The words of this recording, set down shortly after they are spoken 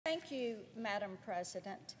Thank you, Madam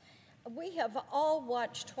President. We have all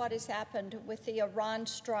watched what has happened with the Iran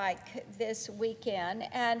strike this weekend,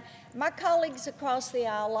 and my colleagues across the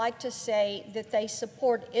aisle like to say that they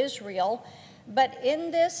support Israel, but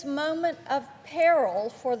in this moment of peril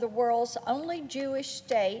for the world's only Jewish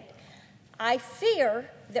state, I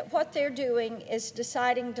fear that what they're doing is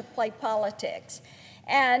deciding to play politics.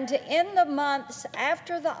 And in the months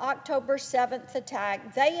after the October 7th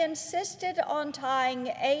attack, they insisted on tying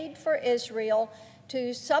aid for Israel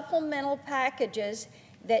to supplemental packages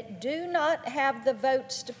that do not have the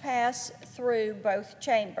votes to pass through both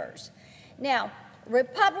chambers. Now,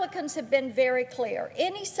 Republicans have been very clear.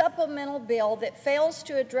 Any supplemental bill that fails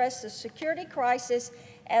to address the security crisis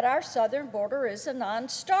at our southern border is a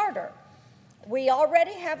non-starter. We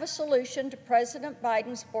already have a solution to President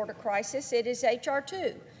Biden's border crisis. It is H.R.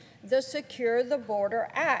 2, the Secure the Border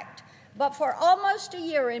Act. But for almost a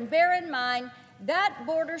year, and bear in mind, that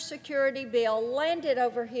border security bill landed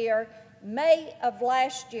over here May of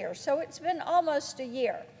last year, so it's been almost a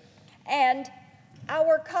year. And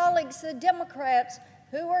our colleagues, the Democrats,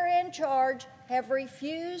 who are in charge, have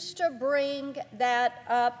refused to bring that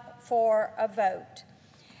up for a vote.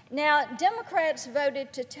 Now, Democrats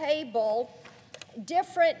voted to table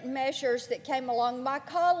different measures that came along. My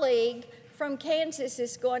colleague from Kansas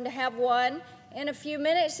is going to have one in a few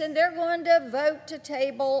minutes, and they're going to vote to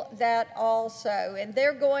table that also, and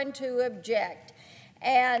they're going to object.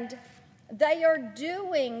 And they are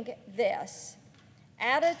doing this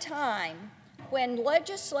at a time when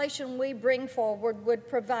legislation we bring forward would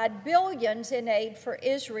provide billions in aid for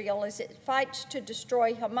Israel as it fights to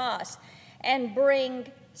destroy Hamas and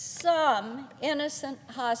bring some innocent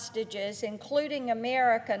hostages, including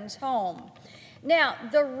Americans, home. Now,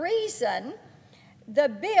 the reason the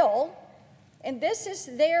bill, and this is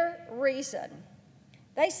their reason,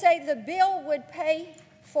 they say the bill would pay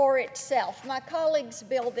for itself, my colleague's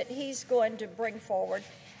bill that he's going to bring forward,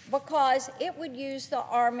 because it would use the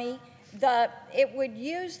Army, it would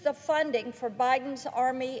use the funding for Biden's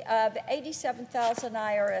Army of 87,000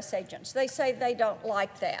 IRS agents. They say they don't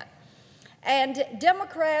like that. And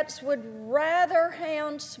Democrats would rather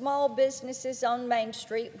hound small businesses on Main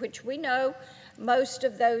Street, which we know most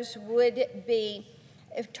of those would be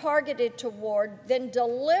targeted toward, than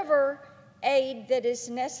deliver aid that is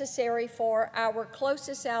necessary for our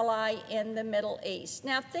closest ally in the Middle East.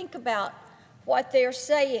 Now think about what they're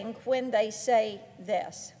saying when they say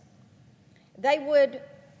this. They would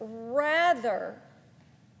rather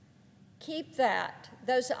keep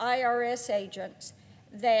those IRS agents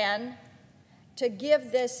than to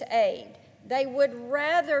give this aid. They would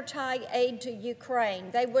rather tie aid to Ukraine.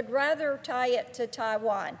 They would rather tie it to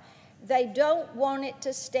Taiwan. They don't want it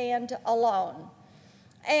to stand alone.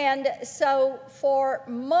 And so for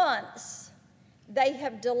months, they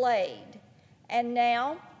have delayed. And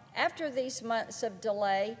now, after these months of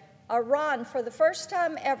delay, Iran, for the first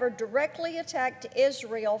time ever, directly attacked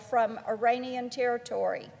Israel from Iranian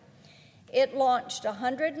territory. It launched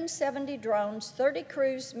 170 drones, 30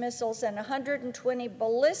 cruise missiles, and 120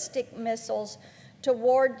 ballistic missiles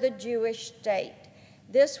toward the Jewish state.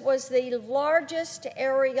 This was the largest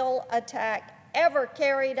aerial attack ever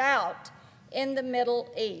carried out in the Middle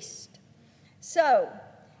East. So,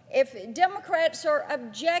 if Democrats are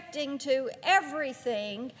objecting to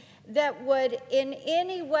everything that would in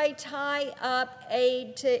any way tie up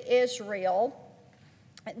aid to Israel,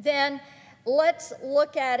 then let's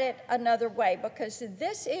look at it another way, because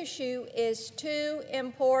this issue is too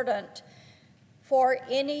important for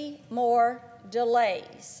any more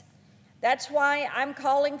delays. That's why I'm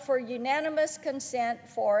calling for unanimous consent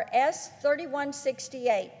for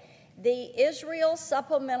S-3168, the Israel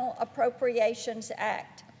Supplemental Appropriations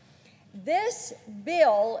Act. This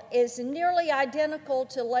bill is nearly identical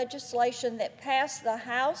to legislation that passed the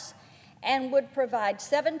House and would provide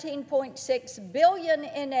 $17.6 billion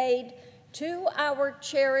in aid to our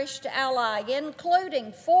cherished ally,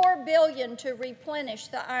 including $4 billion to replenish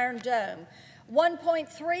the Iron Dome,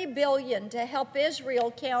 $1.3 billion to help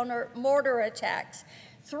Israel counter mortar attacks,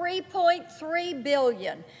 $3.3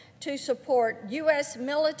 billion to support U.S.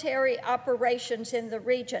 military operations in the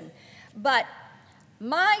region. But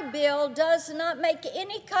my bill does not make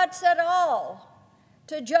any cuts at all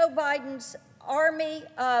to Joe Biden's army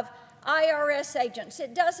of IRS agents.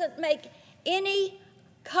 It doesn't make any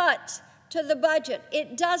cuts to the budget.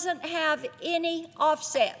 It doesn't have any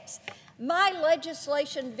offsets. My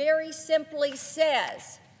legislation very simply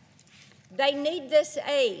says they need this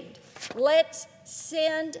aid. Let's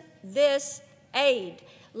send this aid.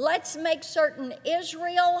 Let's make certain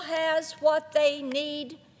Israel has what they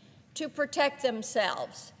need to protect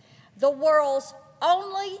themselves. The world's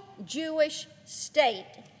only Jewish state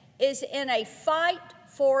is in a fight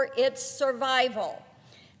for its survival.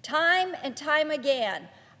 Time and time again,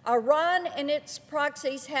 Iran and its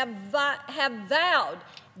proxies have vowed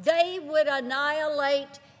they would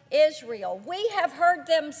annihilate Israel. We have heard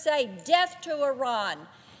them say, death to Iran,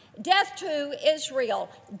 death to Israel,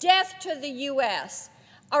 death to the U.S.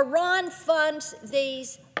 Iran funds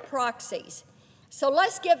these proxies. So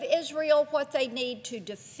let's give Israel what they need to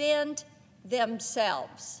defend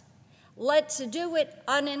themselves. Let's do it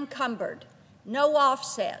unencumbered, no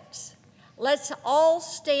offsets. Let's all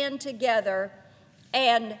stand together,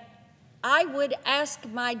 and I would ask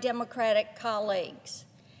my Democratic colleagues,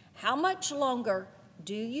 how much longer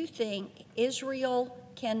do you think Israel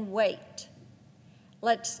can wait?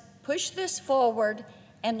 Let's push this forward,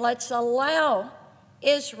 and let's allow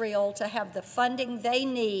Israel to have the funding they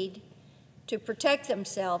need to protect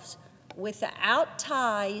themselves without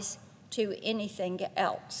ties to anything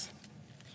else.